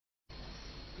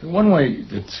One way,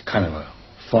 it's kind of a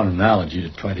fun analogy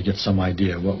to try to get some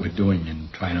idea of what we're doing in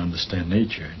trying to understand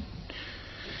nature,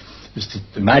 is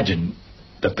to imagine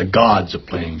that the gods are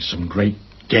playing some great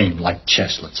game like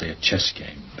chess, let's say a chess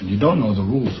game, and you don't know the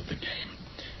rules of the game,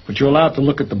 but you're allowed to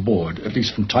look at the board, at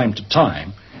least from time to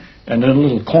time, and in a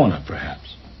little corner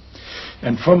perhaps.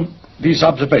 And from these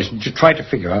observations, you try to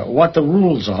figure out what the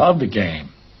rules are of the game,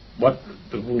 what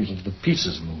the rules of the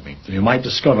pieces moving. So you might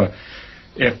discover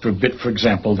after a bit, for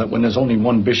example, that when there's only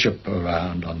one bishop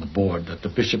around on the board, that the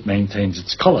bishop maintains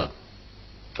its color.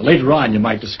 Later on, you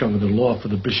might discover the law for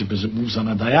the bishop is it moves on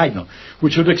a diagonal,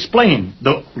 which would explain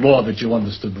the law that you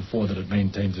understood before, that it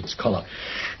maintains its color.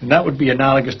 And that would be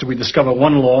analogous to we discover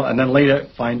one law and then later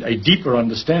find a deeper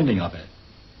understanding of it.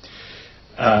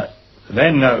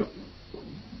 Then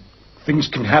things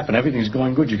can happen. Everything's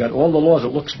going good. You got all the laws.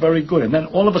 It looks very good. And then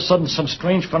all of a sudden some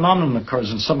strange phenomenon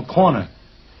occurs in some corner.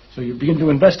 So you begin to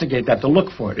investigate that, to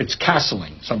look for it. It's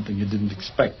castling, something you didn't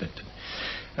expect it.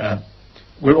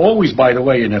 We're always, by the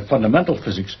way, in a fundamental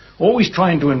physics, always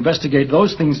trying to investigate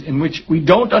those things in which we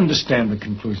don't understand the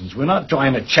conclusions. We're not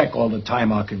trying to check all the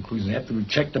time our conclusions. After we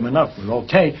check them enough, we're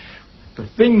okay. The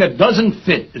thing that doesn't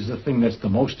fit is the thing that's the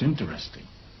most interesting.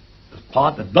 The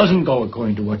part that doesn't go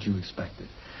according to what you expected.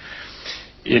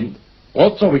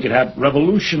 Also, we could have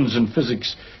revolutions in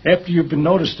physics after you've been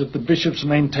noticed that the bishops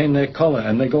maintain their color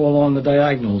and they go along the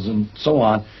diagonals and so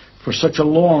on for such a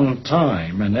long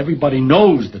time, and everybody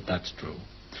knows that that's true.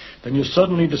 Then you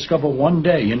suddenly discover one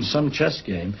day in some chess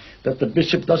game that the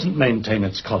bishop doesn't maintain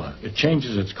its color. It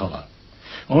changes its color.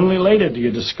 Only later do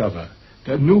you discover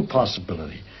a new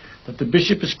possibility, that the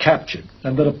bishop is captured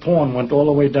and that a pawn went all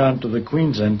the way down to the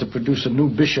queen's end to produce a new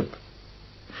bishop.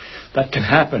 That can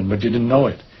happen, but you didn't know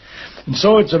it. And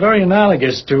so it's a very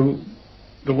analogous to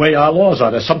the way our laws are.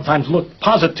 They sometimes look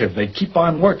positive. They keep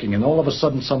on working, and all of a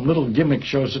sudden some little gimmick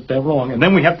shows that they're wrong. And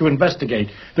then we have to investigate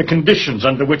the conditions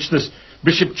under which this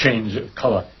bishop change of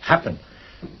color happened,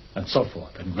 and so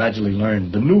forth, and gradually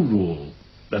learn the new rule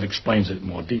that explains it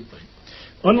more deeply.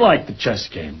 Unlike the chess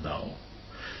game, though,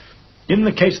 in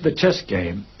the case of the chess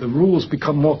game, the rules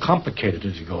become more complicated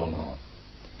as you go along.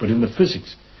 But in the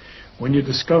physics, when you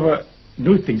discover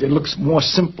new things, it looks more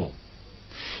simple.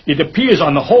 It appears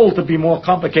on the whole to be more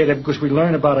complicated because we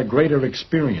learn about a greater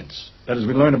experience. That is,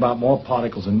 we learn about more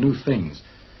particles and new things.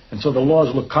 And so the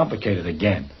laws look complicated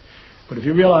again. But if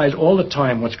you realize all the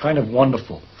time what's kind of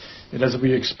wonderful, that as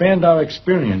we expand our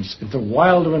experience into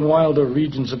wilder and wilder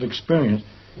regions of experience,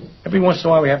 every once in a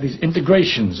while we have these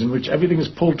integrations in which everything is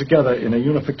pulled together in a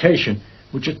unification,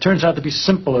 which it turns out to be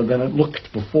simpler than it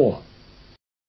looked before.